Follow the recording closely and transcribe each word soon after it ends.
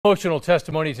Emotional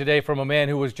testimony today from a man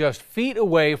who was just feet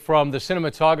away from the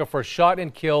cinematographer shot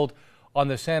and killed on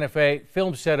the Santa Fe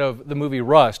film set of the movie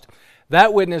Rust.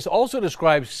 That witness also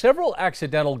describes several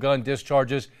accidental gun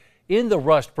discharges in the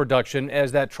Rust production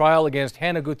as that trial against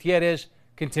Hannah Gutierrez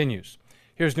continues.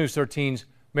 Here's News 13's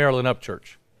Marilyn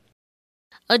Upchurch.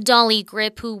 A dolly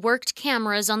grip who worked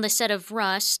cameras on the set of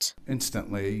Rust.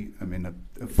 Instantly,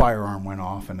 a firearm went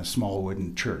off in a small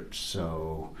wooden church,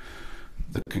 so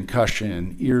the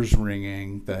concussion, ears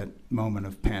ringing, that moment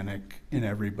of panic in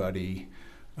everybody.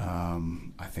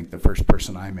 I think the first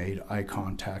person I made eye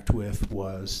contact with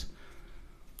was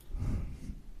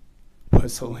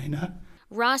Helena.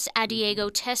 Ross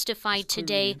Adiego testified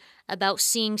today about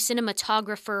seeing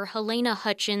cinematographer Helena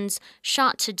Hutchins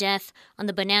shot to death on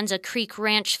the Bonanza Creek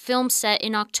Ranch film set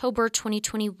in October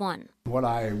 2021. What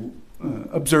I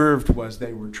observed was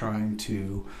they were trying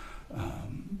to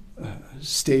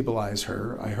stabilize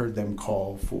her. I heard them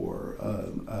call for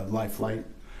a lifeline,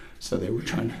 so they were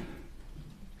trying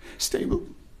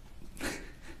to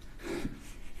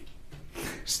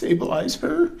stabilize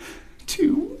her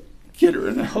to get her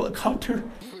in a helicopter.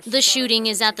 The shooting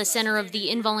is at the center of the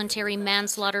involuntary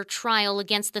manslaughter trial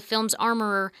against the film's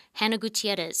armorer, Hannah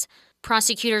Gutierrez.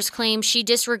 Prosecutors claim she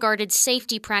disregarded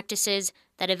safety practices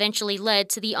that eventually led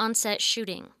to the on-set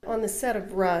shooting. On the set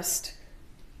of Rust,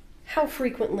 how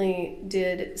frequently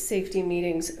did safety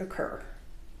meetings occur?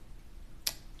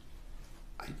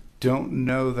 I don't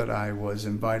know that I was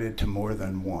invited to more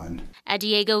than one.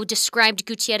 Adiego described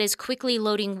Gutierrez quickly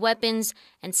loading weapons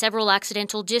and several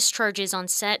accidental discharges on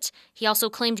set. He also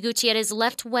claimed Gutierrez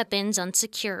left weapons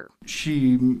unsecure.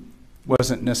 She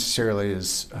wasn't necessarily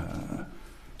as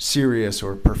serious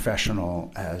or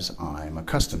professional as I'm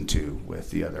accustomed to with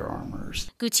the other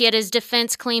armorers. Gutierrez's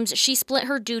defense claims she split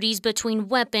her duties between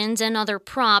weapons and other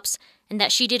props and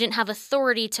that she didn't have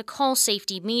authority to call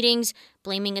safety meetings,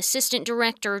 blaming Assistant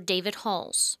Director David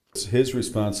Halls. It's his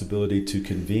responsibility to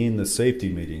convene the safety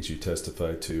meetings you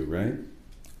testified to, right?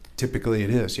 Typically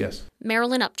it is, yes.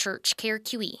 Marilyn Upchurch,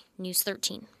 KRQE, News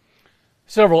 13.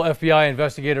 Several FBI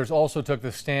investigators also took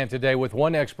the stand today, with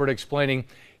one expert explaining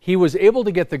he was able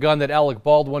to get the gun that Alec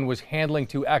Baldwin was handling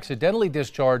to accidentally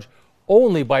discharge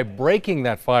only by breaking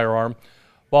that firearm.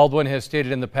 Baldwin has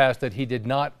stated in the past that he did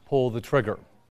not pull the trigger.